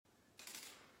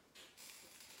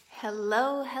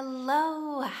Hello,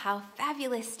 hello. How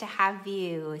fabulous to have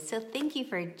you. So thank you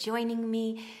for joining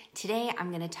me. Today I'm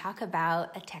going to talk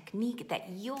about a technique that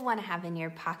you'll want to have in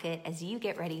your pocket as you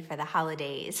get ready for the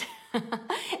holidays.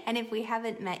 And if we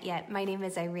haven't met yet, my name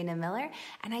is Irina Miller,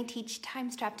 and I teach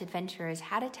time-strapped adventurers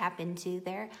how to tap into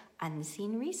their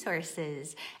unseen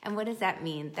resources. And what does that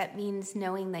mean? That means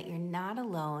knowing that you're not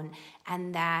alone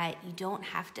and that you don't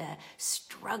have to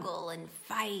struggle and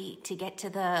fight to get to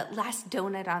the last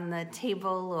donut on the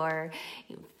table, or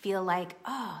you feel like,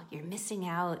 oh, you're missing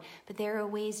out. But there are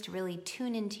ways to really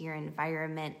tune into your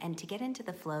environment and to get into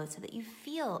the flow so that you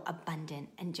feel abundant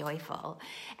and joyful.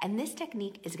 And this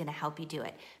technique is going to help you do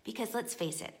it, because let's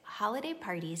face it, holiday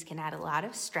parties can add a lot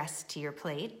of stress to your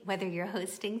plate, whether you're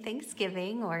hosting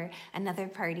Thanksgiving or another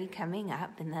party coming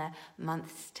up in the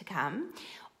months to come,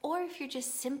 or if you're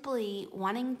just simply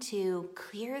wanting to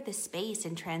clear the space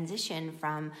and transition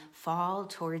from fall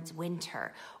towards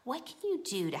winter. What can you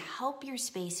do to help your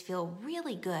space feel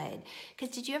really good?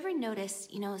 Because did you ever notice,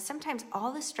 sometimes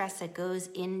all the stress that goes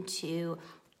into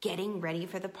getting ready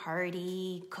for the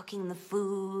party, cooking the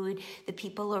food, the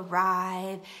people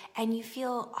arrive, and you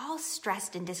feel all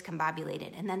stressed and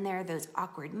discombobulated. And then there are those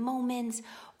awkward moments,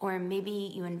 or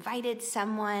maybe you invited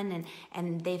someone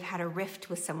and they've had a rift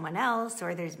with someone else,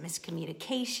 or there's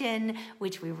miscommunication,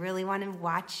 which we really want to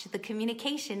watch the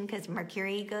communication because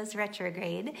Mercury goes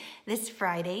retrograde this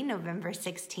Friday, November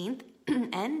 16th.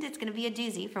 And it's going to be a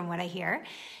doozy from what I hear.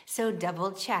 So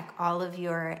double check all of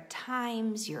your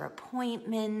times, your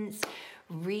appointments,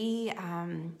 reassess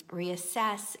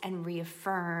and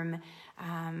reaffirm.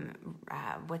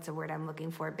 What's the word I'm looking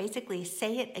for? Basically,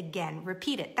 say it again.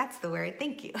 Repeat it. That's the word.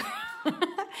 Thank you.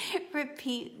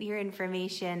 Repeat your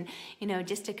information,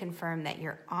 just to confirm that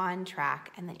you're on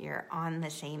track and that you're on the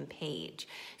same page.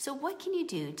 So what can you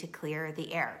do to clear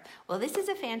the air? Well, this is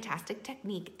a fantastic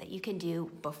technique that you can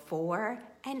do before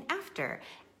and after.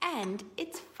 And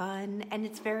it's fun and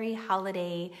it's very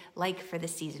holiday-like for the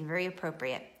season, very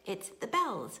appropriate. It's the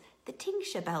bells, the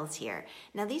Tingshia bells here.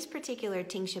 Now, these particular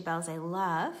Tingshia bells I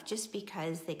love just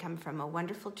because they come from a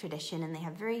wonderful tradition and they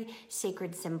have very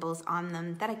sacred symbols on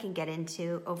them that I can get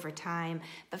into over time.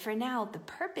 But for now, the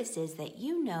purpose is that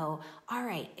all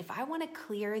right, if I want to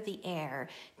clear the air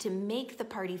to make the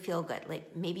party feel good,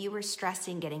 like maybe you were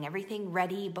stressing getting everything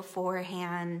ready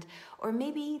beforehand, or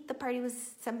maybe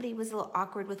somebody was a little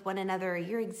awkward with one another, or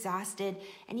you're exhausted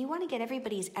and you want to get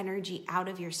everybody's energy out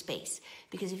of your space.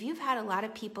 Because if you've had a lot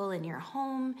of people in your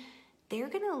home, they're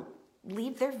going to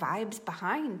leave their vibes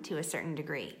behind to a certain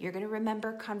degree. You're going to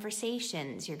remember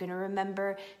conversations. You're going to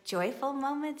remember joyful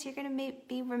moments. You're going to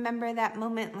maybe remember that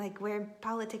moment like where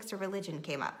politics or religion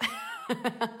came up.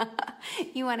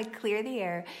 You want to clear the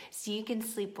air so you can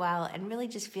sleep well and really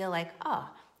just feel like, oh,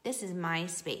 this is my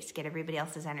space. Get everybody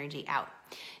else's energy out.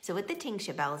 So with the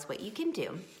Tingshia bells, what you can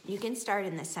do, you can start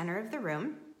in the center of the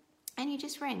room and you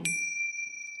just ring.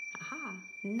 Aha,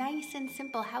 nice and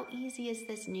simple. How easy is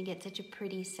this? And you get such a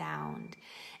pretty sound.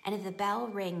 And if the bell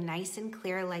rang nice and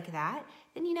clear like that,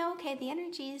 then okay, the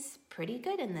energy is pretty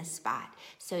good in this spot.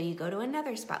 So you go to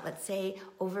another spot, let's say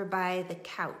over by the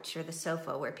couch or the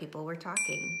sofa where people were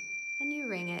talking, and you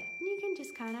ring it, and you can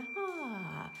just kind of,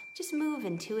 just move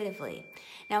intuitively.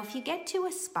 Now, if you get to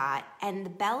a spot and the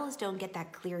bells don't get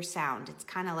that clear sound, it's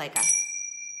kind of like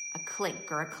a clink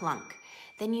or a clunk,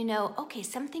 then okay,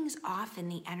 something's off in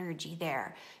the energy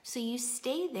there. So you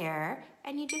stay there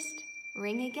and you just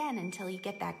ring again until you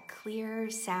get that clear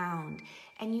sound.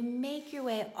 And you make your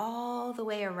way all the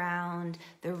way around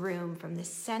the room from the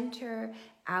center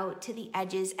out to the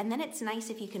edges. And then it's nice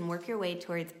if you can work your way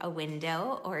towards a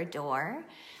window or a door.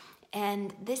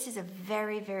 And this is a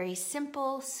very, very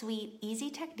simple, sweet, easy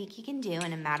technique you can do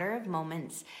in a matter of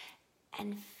moments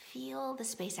and feel the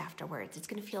space afterwards. It's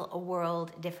going to feel a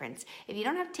world difference. If you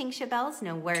don't have Tingshia bells,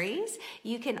 no worries.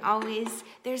 You can always,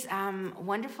 there's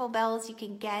wonderful bells you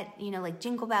can get, like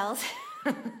jingle bells.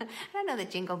 I don't know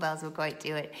that jingle bells will quite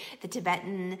do it. The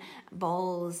Tibetan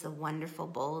bowls, the wonderful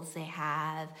bowls they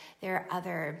have. There are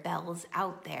other bells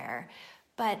out there.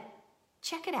 But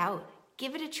check it out.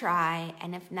 Give it a try,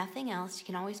 and if nothing else, you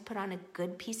can always put on a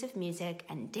good piece of music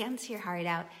and dance your heart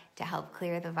out to help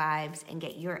clear the vibes and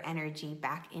get your energy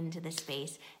back into the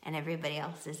space and everybody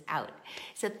else is out.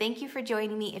 So thank you for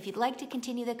joining me. If you'd like to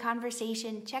continue the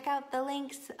conversation, check out the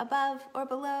links above or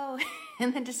below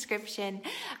in the description.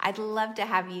 I'd love to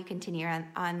have you continue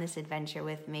on this adventure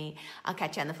with me. I'll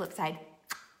catch you on the flip side.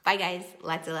 Bye, guys.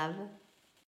 Lots of love.